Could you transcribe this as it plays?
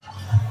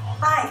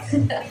Hi,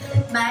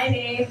 my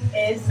name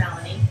is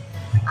Melanie.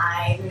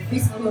 I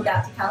recently moved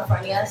out to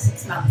California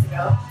 6 months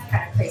ago. It's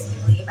kind of crazy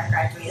to believe. I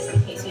graduated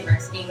from Case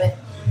University with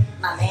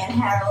my man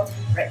Harold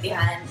right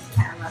behind the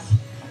camera.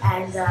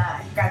 And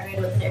I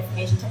graduated with an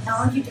information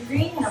technology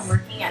degree, and I'm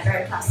working at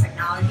Veritas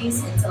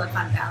Technologies in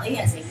Silicon Valley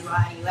as a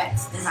UI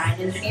UX design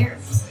engineer,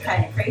 which is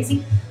kind of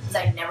crazy because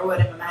I never would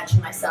have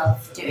imagined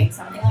myself doing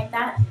something like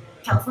that.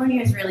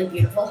 California is really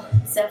beautiful.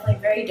 It's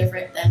definitely very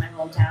different than my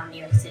hometown,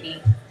 New York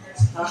City.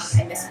 Oh,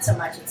 I miss it so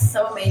much. It's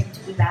so amazing to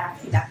be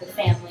back with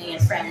family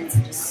and friends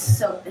and just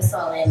soak this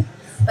all in.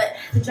 But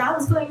the job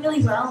is going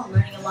really well. I'm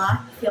learning a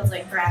lot. It feels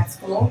like grad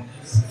school,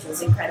 which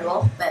is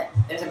incredible. But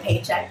there's a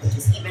paycheck, which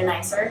is even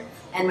nicer.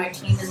 And my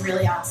team is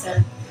really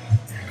awesome.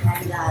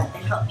 And they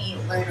help me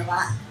learn a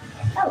lot.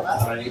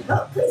 Hello.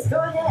 Oh, please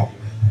go ahead.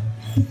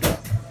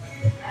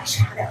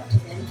 Shout out to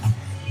them.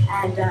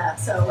 And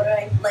so what do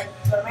I like?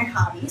 What are my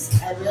hobbies?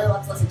 I really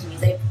love to listen to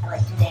music. I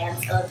like to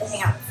dance. I love to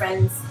hang out with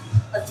friends.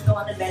 I love to go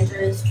on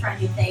adventures, try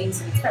new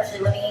things, and especially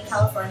living in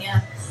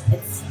California,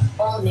 it's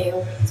all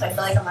new. So I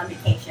feel like I'm on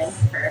vacation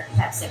for the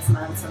past 6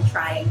 months. I'm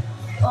trying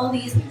all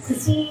these new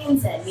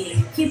cuisines and meeting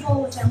new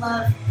people, which I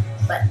love,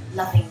 but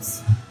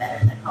nothing's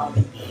better than home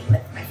and being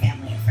with my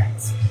family and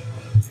friends.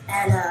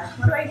 And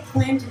what do I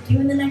plan to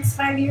do in the next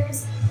 5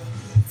 years?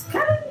 It's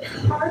kind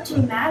of hard to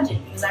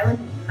imagine because I would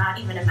not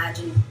even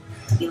imagine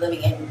to be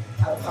living in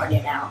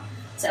California now.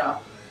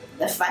 So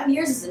the 5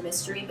 years is a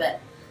mystery,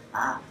 but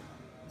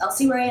I'll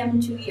see where I am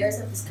in 2 years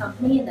at this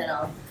company, and then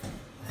I'll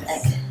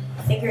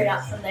figure it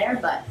out from there.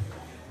 But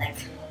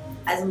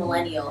as a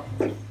millennial,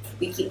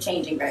 we keep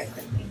changing very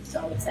quickly. So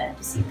I'm excited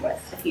to see what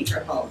the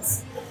future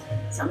holds.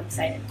 So I'm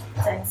excited.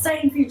 It's an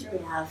exciting future we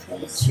have.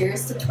 And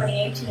cheers to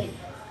 2018.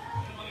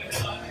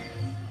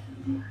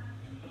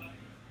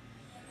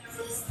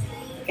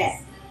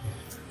 Okay.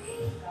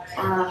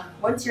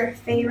 What's your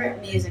favorite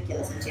music you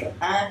listen to?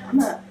 I'm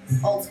a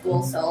old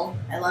school soul.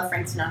 I love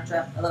Frank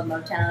Sinatra. I love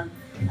Motown.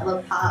 I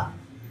love pop.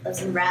 I love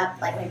some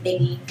rap, like my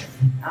Biggie.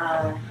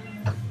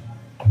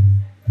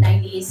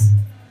 90s.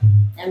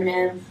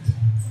 Eminem.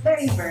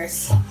 Very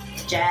diverse.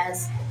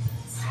 Jazz.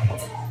 Shout out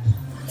to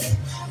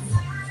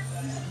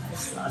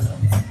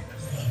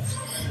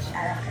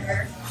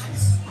her.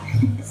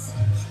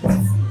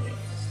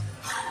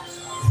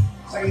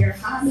 What are your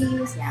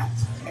hobbies? Yeah,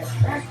 there's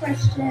that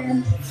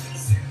question.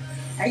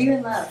 Are you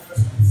in love?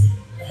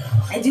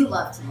 I do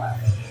love to love.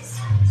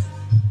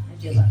 I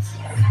do love to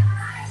love.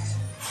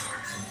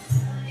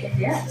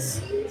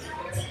 Yes.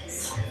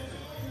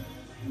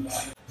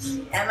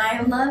 Am I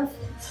in love?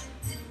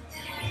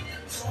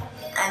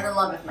 I'm in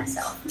love with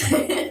myself.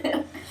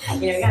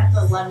 You have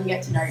to love and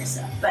get to know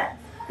yourself. But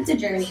it's a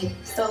journey,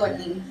 still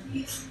looking,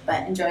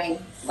 but enjoying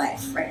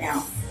life right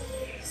now.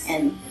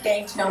 And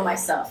getting to know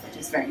myself, which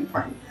is very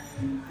important.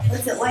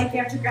 What's it like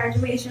after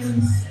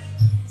graduation?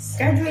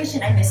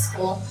 Graduation, I miss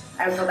school.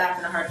 I would go back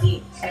in a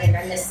heartbeat.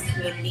 I miss the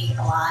community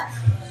a lot.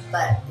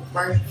 But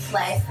work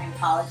life and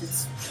college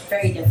is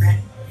very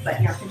different. But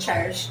you have to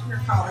cherish your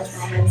college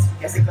moments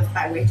because it goes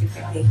by way too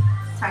quickly.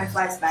 Time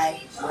flies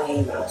by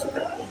way, way too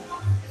quickly.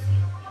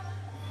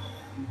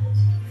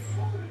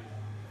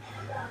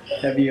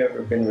 Have you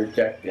ever been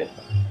rejected?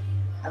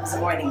 I was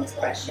avoiding this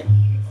question.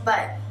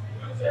 But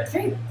it's a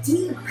very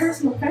deep and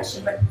personal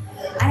question, but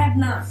I have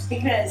not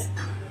because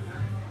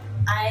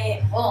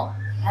I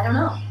don't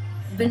know.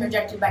 I've been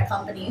rejected by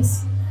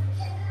companies.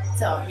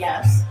 So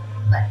yes.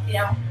 But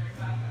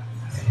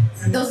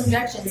those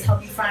rejections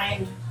help you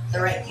find the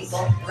right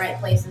people, the right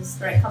places,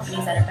 the right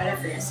companies that are better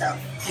for yourself.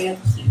 So you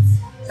have to keep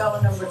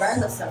going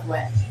regardless of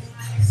what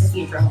the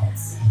future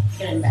holds,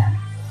 good and bad.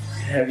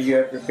 Have you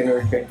ever been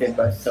rejected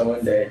by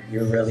someone that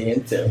you're really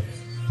into?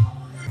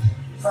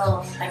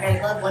 Well, I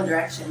love One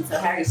Direction, so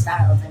Harry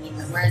Styles,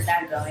 where is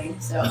that going?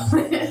 So,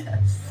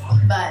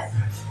 but,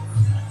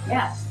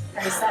 yeah,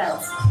 Harry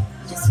Styles.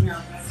 Just,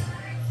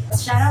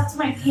 shout out to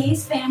my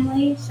Pace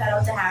family. Shout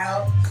out to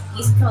Harold.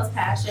 East Coast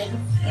Passion.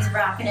 He's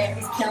rocking it.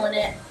 He's killing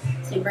it.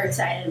 Super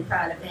excited and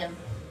proud of him.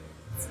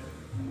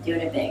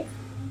 Doing it big.